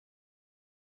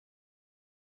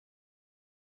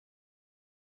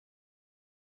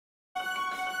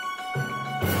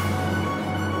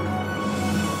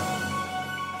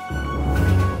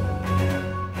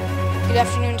Good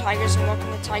afternoon, Tigers, and welcome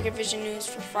to TigerVision News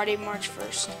for Friday, March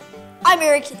 1st. I'm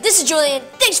Eric. This is Julian.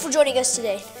 Thanks for joining us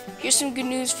today. Here's some good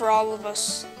news for all of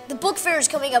us. The book fair is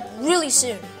coming up really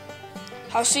soon.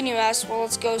 How soon, you ask? Well,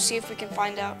 let's go see if we can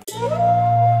find out.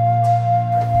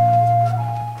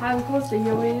 Hi, what's the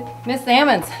year with? Miss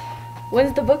Sammons,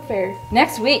 When's the book fair?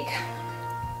 next week,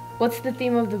 What's the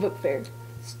theme of the book fair?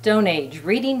 Stone Age,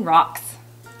 reading rocks.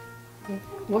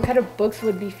 What kind of books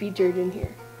would be featured in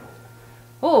here?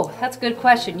 Oh, that's a good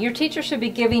question. Your teacher should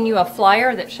be giving you a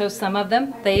flyer that shows some of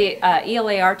them. They,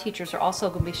 ELAR teachers are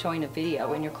also going to be showing a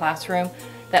video in your classroom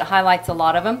that highlights a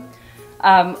lot of them.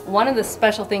 One of the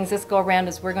special things this go around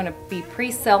is we're going to be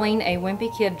pre-selling a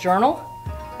Wimpy Kid journal.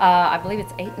 I believe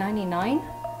it's $8.99,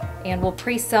 and we'll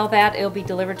pre-sell that. It'll be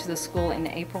delivered to the school in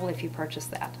April if you purchase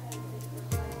that.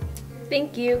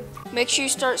 Thank you. Make sure you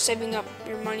start saving up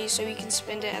your money so you can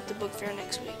spend it at the book fair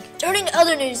next week. Turning to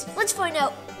other news, let's find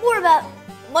out more about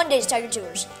Monday's Tiger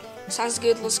Tours. Sounds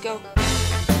good, let's go.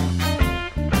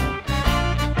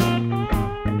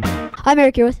 I'm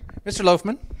Eric here with. Mr.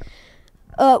 Loafman.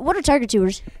 What are Tiger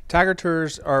Tours? Tiger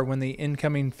Tours are when the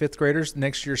incoming 5th graders,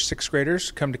 next year's 6th graders,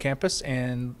 come to campus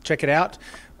and check it out.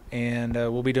 And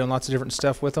we'll be doing lots of different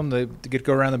stuff with them. They get to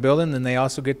go around the building, and they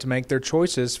also get to make their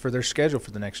choices for their schedule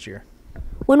for the next year.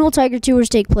 When will Tiger Tours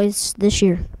take place this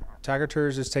year? Tiger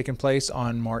Tours is taking place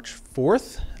on March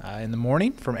 4th in the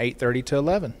morning from 8:30 to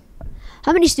 11.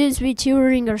 How many students will be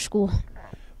touring our school?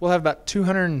 We'll have about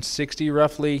 260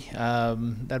 roughly.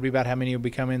 That'd be about how many will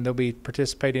be coming. They'll be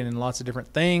participating in lots of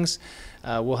different things.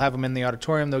 We'll have them in the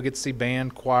auditorium. They'll get to see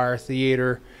band, choir,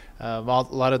 theater. A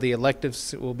lot of the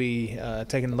electives will be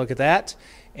taking a look at that.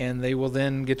 And they will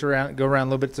then get to go around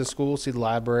a little bit to the school, see the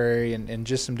library, and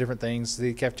just some different things,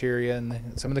 the cafeteria,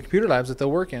 and some of the computer labs that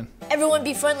they'll work in. Everyone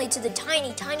be friendly to the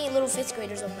tiny, tiny little 5th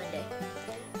graders on Monday.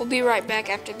 We'll be right back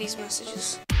after these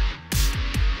messages.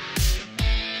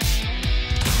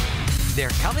 They're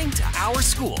coming to our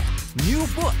school. New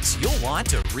books you'll want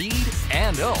to read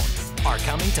and own are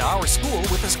coming to our school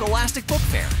with the Scholastic Book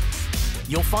Fair.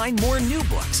 You'll find more new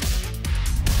books,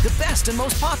 the best and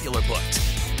most popular books,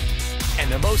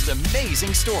 and the most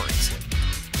amazing stories.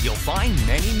 You'll find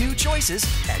many new choices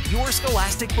at your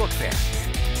Scholastic Book Fair.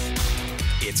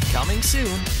 It's coming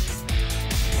soon.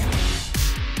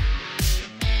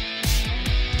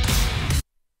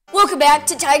 Welcome back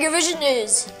to TigerVision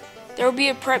News. There will be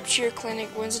a prep cheer clinic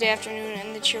Wednesday afternoon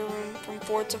in the cheer room from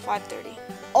 4 to 5:30.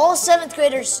 All 7th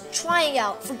graders trying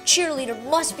out for cheerleader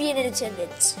must be in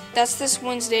attendance. That's this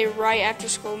Wednesday right after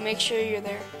school. Make sure you're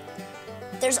there.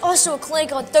 There's also a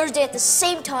clinic on Thursday at the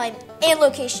same time and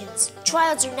locations.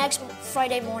 Tryouts are next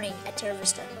Friday morning at Terra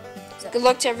Vista. Good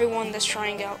luck to everyone that's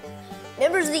trying out.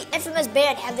 Members of the FMS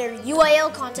band have their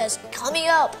UIL contest coming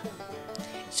up.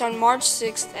 It's on March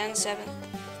 6th and 7th.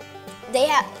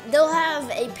 They'll have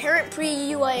a parent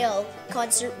pre-UIL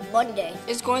concert Monday.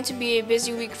 It's going to be a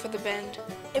busy week for the band.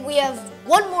 And we have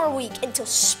one more week until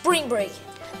spring break.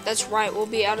 That's right, we'll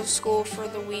be out of school for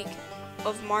the week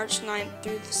of March 9th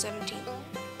through the 17th.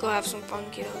 Go have some fun,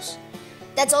 kiddos.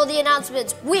 That's all the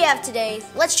announcements we have today.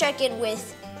 Let's check in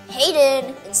with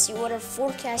Hayden and see what our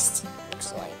forecast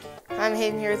looks like. I'm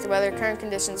Hayden here with the weather. Current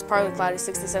conditions, partly cloudy,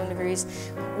 67 degrees.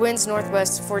 Winds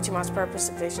northwest, 42 miles per hour,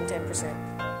 precipitation 10%.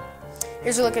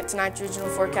 Here's a look at tonight's regional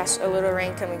forecast, a little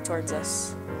rain coming towards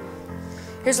us.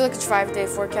 Here's a look at your 5-day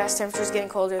forecast. Temperatures getting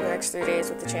colder in the next 3 days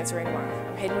with a chance of rain tomorrow.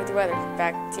 I'm Hayden with the weather.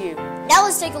 Back to you. Now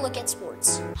let's take a look at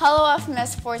sports. Hello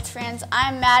FMS sports fans,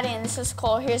 I'm Maddie and this is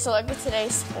Cole. Here's a look at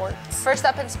today's sports. First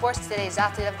up in sports, today's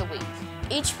Athlete of the Week.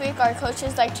 Each week our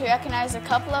coaches like to recognize a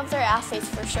couple of their athletes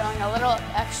for showing a little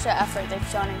extra effort they've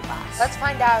shown in class. Let's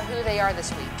find out who they are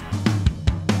this week.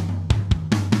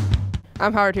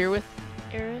 I'm Howard here with.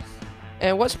 Eris.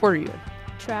 And what sport are you in?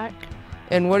 Track.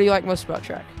 And what do you like most about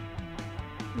track?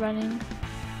 Running.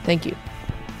 Thank you.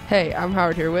 Hey, I'm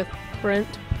Howard here with. Brent.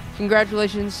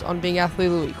 Congratulations on being Athlete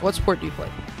of the Week. What sport do you play?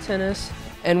 Tennis.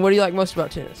 And what do you like most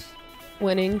about tennis?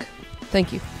 Winning.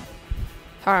 Thank you.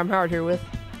 Hi, I'm Howard here with.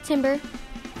 Timber.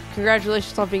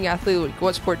 Congratulations on being Athlete of the Week.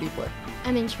 What sport do you play?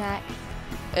 I'm in track.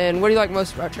 And what do you like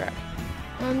most about track?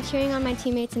 Cheering on my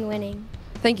teammates and winning.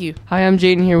 Thank you. Hi, I'm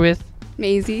Jaden here with.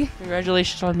 Maisie.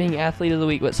 Congratulations on being Athlete of the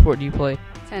Week. What sport do you play?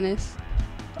 Tennis.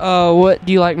 What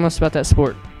do you like most about that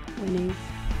sport? Winning.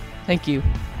 Thank you.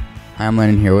 Hi, I'm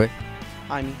Lennon here with.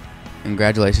 Hi.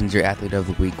 Congratulations, you're Athlete of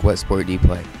the Week. What sport do you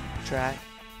play? Track.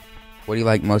 What do you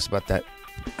like most about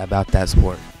that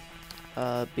sport?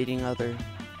 Beating other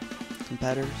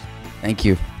competitors. Thank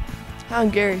you. Hi, I'm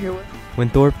Gary here with.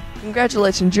 Winthorpe.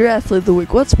 Congratulations, you're Athlete of the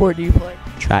Week. What sport do you play?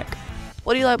 Track.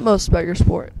 What do you like most about your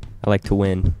sport? I like to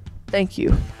win. Thank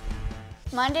you.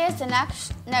 Monday is the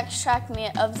next track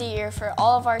meet of the year for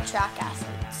all of our track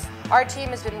athletes. Our team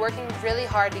has been working really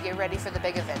hard to get ready for the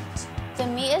big event. The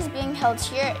meet is being held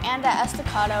here and at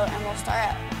Estacado and will start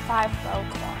at 5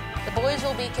 o'clock. The boys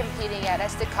will be competing at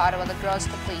Estacado and the girls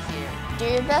complete here. Do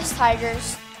your best,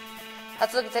 Tigers.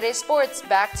 Let's look at today's sports.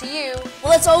 Back to you.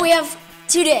 Well, that's all we have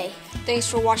today. Thanks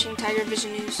for watching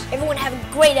TigerVision News. Everyone have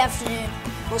a great afternoon.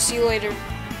 We'll see you later.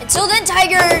 Until then,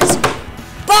 Tigers,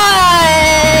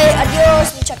 bye!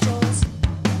 Adios, muchachos.